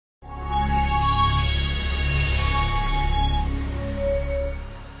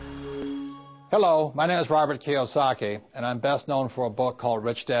Hello, my name is Robert Kiyosaki, and I'm best known for a book called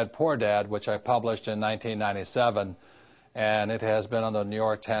Rich Dad, Poor Dad, which I published in 1997, and it has been on the New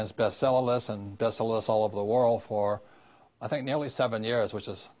York Times bestseller list and bestseller lists all over the world for, I think, nearly 7 years, which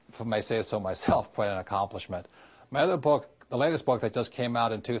is, if I may say so myself, quite an accomplishment. My other book, the latest book that just came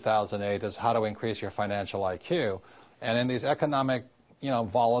out in 2008, is How to Increase Your Financial IQ, and in these economic,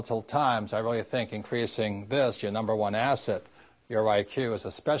 volatile times, I really think increasing this, your number one asset, your IQ, is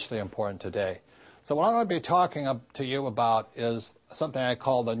especially important today. So what I'm going to be talking to you about is something I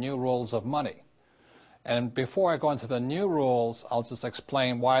call the new rules of money. And before I go into the new rules, I'll just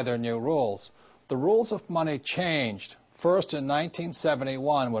explain why they're new rules. The rules of money changed first in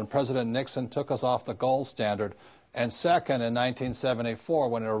 1971 when President Nixon took us off the gold standard, and second in 1974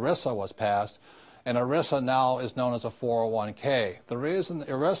 when ERISA was passed. And ERISA now is known as a 401k. The reason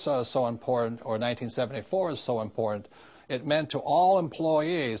ERISA is so important, or 1974 is so important, it meant to all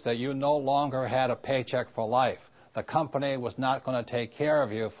employees that you no longer had a paycheck for life. The company was not going to take care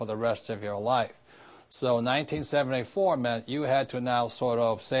of you for the rest of your life. So 1974 meant you had to now sort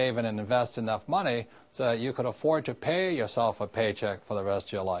of save and invest enough money so that you could afford to pay yourself a paycheck for the rest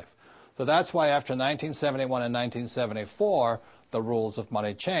of your life. So that's why after 1971 and 1974, the rules of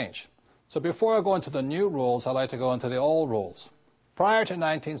money changed. So before I go into the new rules, I'd like to go into the old rules. Prior to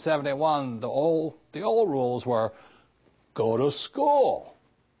 1971, the old rules were: go to school,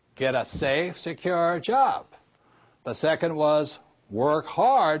 get a safe, secure job. The second was work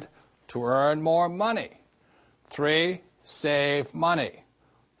hard to earn more money. 3, save money.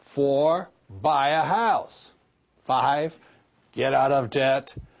 4, buy a house. 5, get out of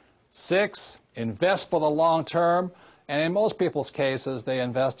debt. 6, invest for the long term. And in most people's cases, they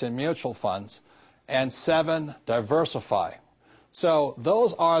invest in mutual funds. And 7, diversify. So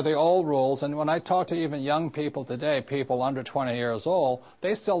those are the old rules, and when I talk to even young people today, people under 20 years old,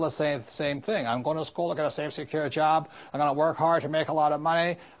 they still say the same thing. I'm going to school to get a safe, secure job. I'm going to work hard to make a lot of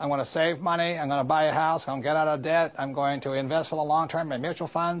money. I'm going to save money. I'm going to buy a house. I'm going to get out of debt. I'm going to invest for the long term in mutual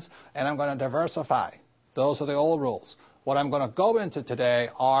funds, and I'm going to diversify. Those are the old rules. What I'm going to go into today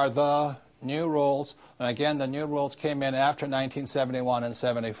are the new rules, and again, the new rules came in after 1971 and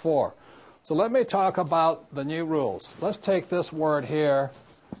 74. So let me talk about the new rules. Let's take this word here,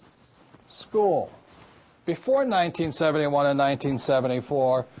 school. Before 1971 and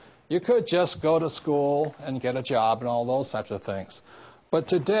 1974, you could just go to school and get a job and all those types of things. But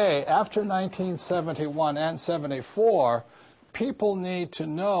today, after 1971 and 74, people need to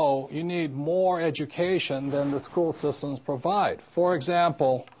know you need more education than the school systems provide. For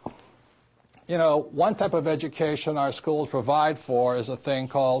example, one type of education our schools provide for is a thing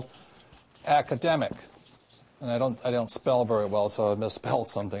called academic. And I don't spell very well, so if I misspell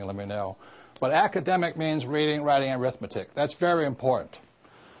something, let me know. But academic means reading, writing, and arithmetic. That's very important.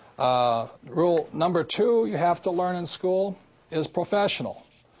 Rule number 2 you have to learn in school is professional.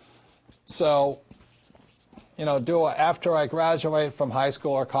 So, after I graduate from high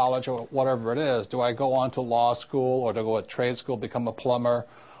school or college or whatever it is, do I go on to law school or to go to trade school, become a plumber,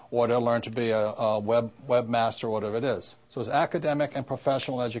 or to learn to be a webmaster, whatever it is? So it's academic and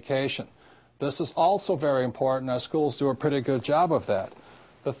professional education. This is also very important. Our schools do a pretty good job of that.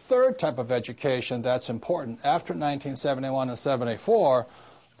 The third type of education that's important after 1971 and 74,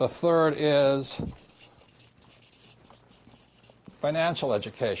 the third is financial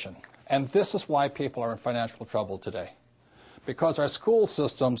education. And this is why people are in financial trouble today. Because our school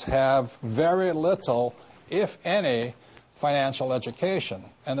systems have very little, if any, financial education.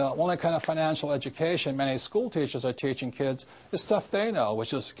 And the only kind of financial education many school teachers are teaching kids is stuff they know,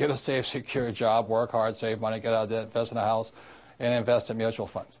 which is get a safe, secure job, work hard, save money, get out of debt, invest in a house, and invest in mutual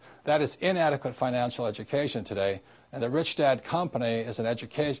funds. That is inadequate financial education today. And the Rich Dad Company is an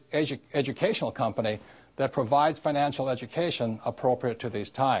educational company that provides financial education appropriate to these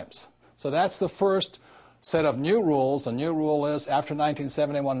times. So that's the first set of new rules. The new rule is after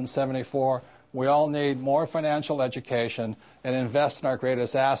 1971 and 74, we all need more financial education and invest in our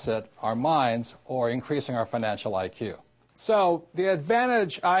greatest asset, our minds, or increasing our financial IQ. So the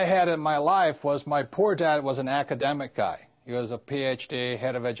advantage I had in my life was my poor dad was an academic guy. He was a PhD,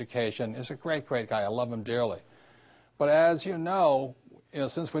 head of education. He's a great, great guy. I love him dearly. But as you know,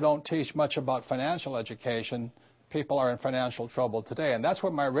 since we don't teach much about financial education, people are in financial trouble today. And that's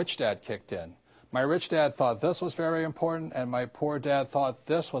where my rich dad kicked in. My rich dad thought this was very important, and my poor dad thought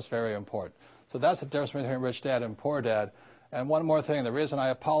this was very important. So that's the difference between rich dad and poor dad. And one more thing, the reason I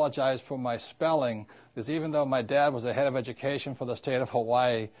apologize for my spelling is even though my dad was the head of education for the state of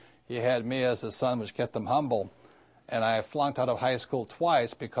Hawaii, he had me as his son, which kept him humble. And I flunked out of high school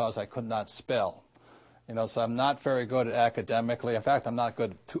twice because I could not spell. So I'm not very good at academically. In fact, I'm not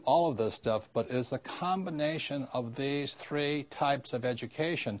good to all of this stuff, but it's the combination of these three types of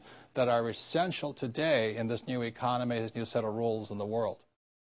education that are essential today in this new economy, this new set of rules in the world.